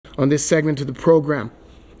on this segment of the program.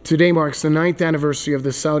 Today marks the 9th anniversary of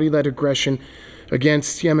the Saudi-led aggression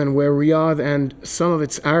against Yemen, where Riyadh and some of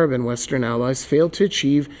its Arab and Western allies failed to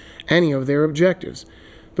achieve any of their objectives.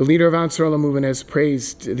 The leader of Ansarallah movement has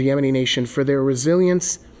praised the Yemeni nation for their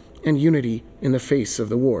resilience and unity in the face of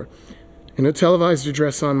the war. In a televised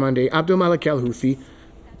address on Monday, Abdul Malik al-Houthi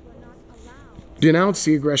denounced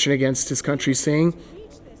the aggression against his country, saying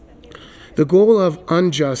the goal of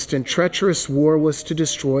unjust and treacherous war was to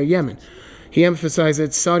destroy Yemen. He emphasized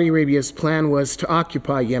that Saudi Arabia's plan was to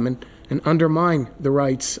occupy Yemen and undermine the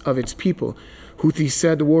rights of its people. Houthi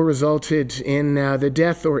said the war resulted in the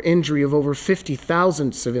death or injury of over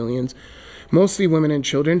 50,000 civilians, mostly women and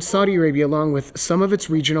children. Saudi Arabia, along with some of its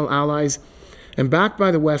regional allies and backed by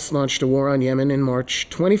the West, launched a war on Yemen in March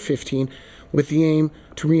 2015 with the aim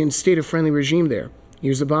to reinstate a friendly regime there.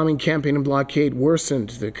 Years of bombing campaign and blockade worsened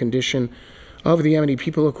the condition of the Yemeni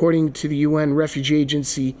people. According to the UN Refugee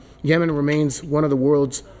Agency, Yemen remains one of the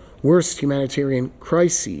world's worst humanitarian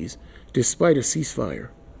crises, despite a ceasefire.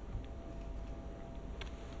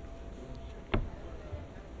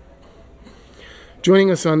 Joining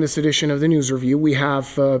us on this edition of the News Review, we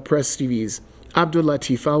have Press TV's Abdul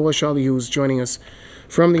Latif Al-Washali, who's joining us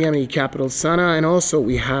from the Yemeni capital, Sana'a, and also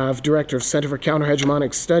we have Director of Center for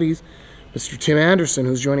Counter-Hegemonic Studies, Mr. Tim Anderson,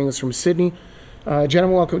 who's joining us from Sydney.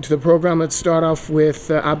 Gentlemen, welcome to the program. Let's start off with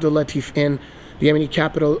Abdul Latif in the Yemeni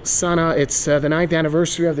capital, Sana'a. It's the 9th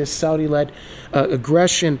anniversary of this Saudi-led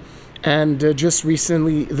aggression, and just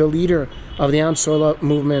recently the leader of the Ansarallah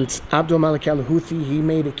movement, Abdul Malik al-Houthi, he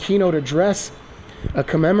made a keynote address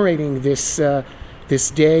commemorating this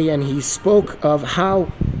day, and he spoke of how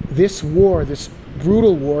this war, this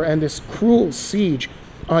brutal war and this cruel siege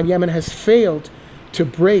on Yemen has failed to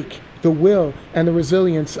break the will and the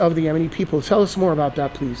resilience of the Yemeni people. Tell us more about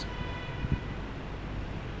that, please.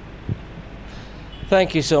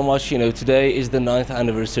 Thank you so much. Today is the 9th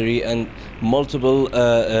anniversary, and multiple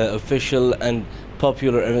official and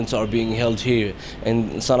popular events are being held here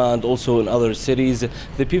in Sana'a and also in other cities.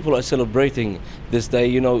 The people are celebrating this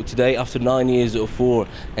day. Today, after 9 years of war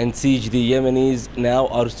and siege, the Yemenis now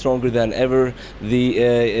are stronger than ever. The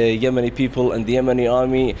Yemeni people and the Yemeni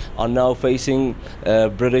army are now facing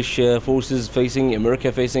British forces, facing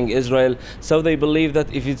America, facing Israel. So they believe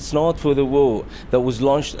that if it's not for the war that was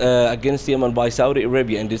launched against Yemen by Saudi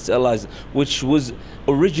Arabia and its allies, which was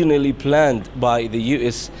originally planned by the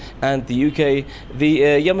US and the UK, the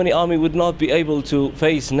Yemeni army would not be able to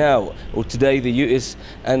face now, or today, the US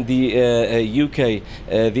and the UK.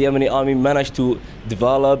 The Yemeni army managed to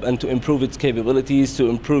develop and to improve its capabilities, to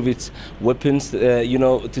improve its weapons.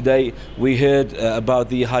 Today we heard about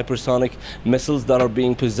the hypersonic missiles that are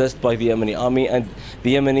being possessed by the Yemeni army, and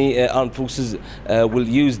the Yemeni armed forces will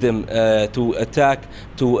use them to attack,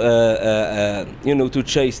 to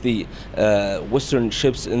chase the Western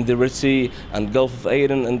ships in the Red Sea and Gulf of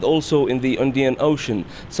Aden, and also in the Indian Ocean.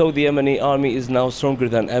 So the Yemeni army is now stronger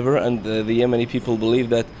than ever, and the Yemeni people believe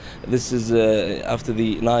that this is after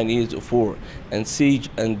the 9 years of war and siege,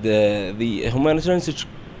 and the humanitarian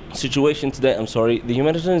situation today, the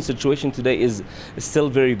humanitarian situation today is still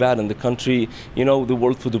very bad in the country. The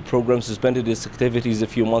World Food Program suspended its activities a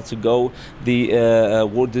few months ago. The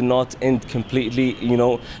war did not end completely.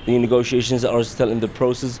 The negotiations are still in the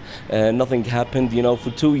process. Nothing happened.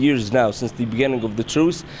 For 2 years now, since the beginning of the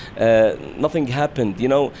truce, nothing happened.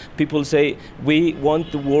 People say we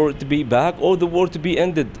want the war to be back or the war to be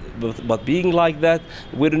ended, but being like that,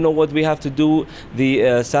 we don't know what we have to do.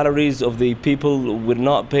 The salaries of the people were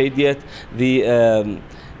not paid yet. The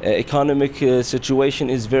economic situation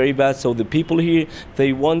is very bad, so the people here,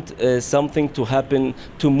 they want something to happen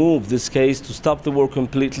to move this case, to stop the war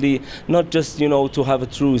completely, not just to have a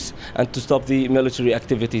truce and to stop the military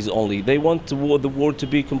activities only. They want the war to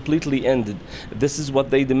be completely ended. This is what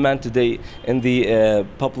they demand today in the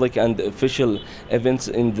public and official events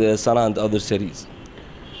in the Sana'a and other cities.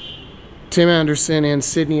 Tim Anderson in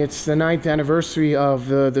Sydney. It's the 9th anniversary of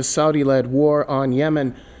the Saudi-led war on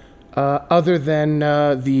Yemen. Other than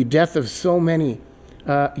the death of so many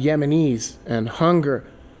Yemenis and hunger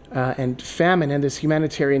and famine and this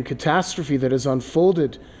humanitarian catastrophe that has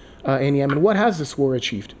unfolded in Yemen, what has this war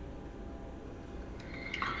achieved?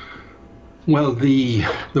 Well, the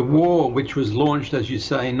war, which was launched, as you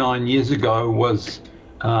say, 9 years ago, was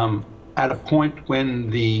at a point when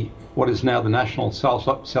what is now the National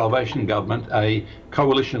Salvation Government, a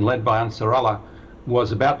coalition led by Ansarallah,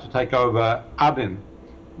 was about to take over Aden,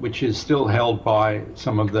 which is still held by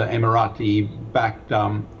some of the Emirati-backed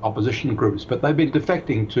opposition groups. But they've been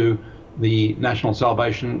defecting to the National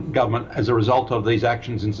Salvation Government as a result of these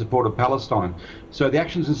actions in support of Palestine. So the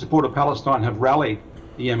actions in support of Palestine have rallied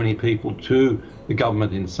the Yemeni people to the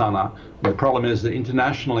government in Sana'a. The problem is that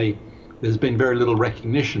internationally there's been very little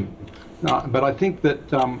recognition. But I think that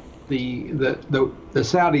the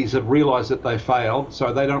Saudis have realized that they failed,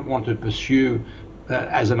 so they don't want to pursue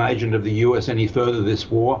as an agent of the US any further this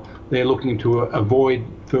war. They're looking to avoid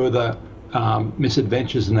further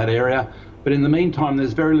misadventures in that area. But in the meantime,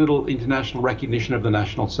 there's very little international recognition of the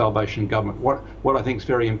National Salvation Government. What I think is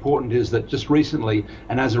very important is that just recently,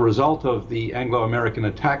 and as a result of the Anglo-American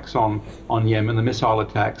attacks on Yemen, the missile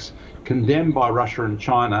attacks, condemned by Russia and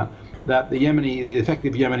China, that the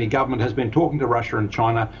effective Yemeni government has been talking to Russia and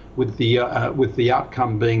China with the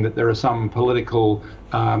outcome being that there are some political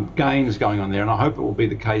gains going on there. And I hope it will be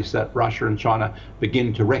the case that Russia and China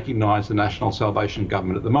begin to recognize the National Salvation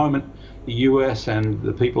Government. At the moment, the US and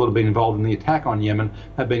the people that have been involved in the attack on Yemen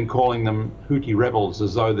have been calling them Houthi rebels,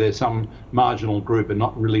 as though they're some marginal group and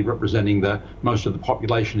not really representing most of the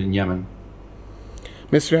population in Yemen.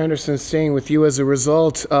 Mr. Anderson, staying with you, as a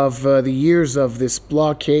result of the years of this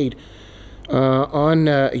blockade on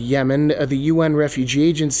Yemen, the UN Refugee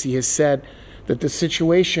Agency has said that the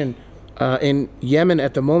situation in Yemen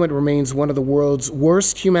at the moment remains one of the world's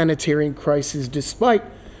worst humanitarian crises, despite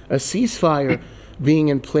a ceasefire being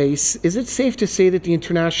in place. Is it safe to say that the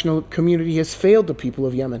international community has failed the people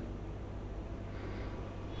of Yemen?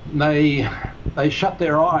 They shut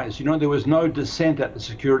their eyes. You know, there was no dissent at the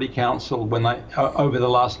Security Council when over the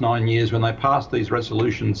last 9 years, when they passed these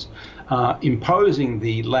resolutions imposing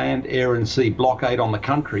the land, air and sea blockade on the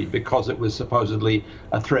country because it was supposedly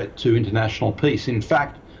a threat to international peace. In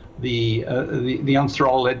fact, the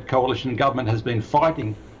Ansarallah-led coalition government has been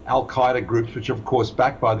fighting Al-Qaeda groups, which are of course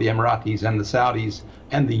backed by the Emiratis and the Saudis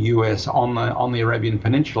and the US on the Arabian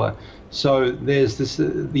Peninsula. So there's this,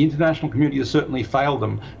 the international community has certainly failed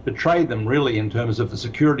them, betrayed them really in terms of the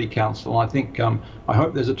Security Council. And I think, I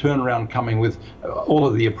hope there's a turnaround coming with all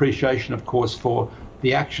of the appreciation, of course, for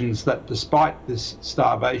the actions that despite this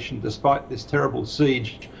starvation, despite this terrible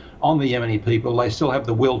siege on the Yemeni people, they still have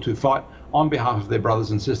the will to fight on behalf of their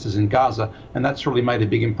brothers and sisters in Gaza. And that's really made a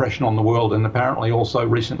big impression on the world, and apparently also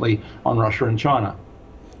recently on Russia and China.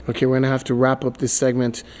 Okay, we're going to have to wrap up this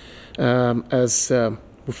segment as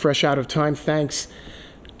we're fresh out of time. Thanks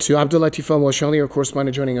to Abdul-Latif Al-Washali, our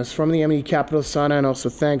correspondent, joining us from the Yemeni capital, Sana'a, and also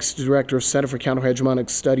thanks to the Director of Center for Counter-Hegemonic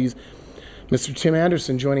Studies, Mr. Tim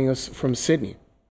Anderson, joining us from Sydney.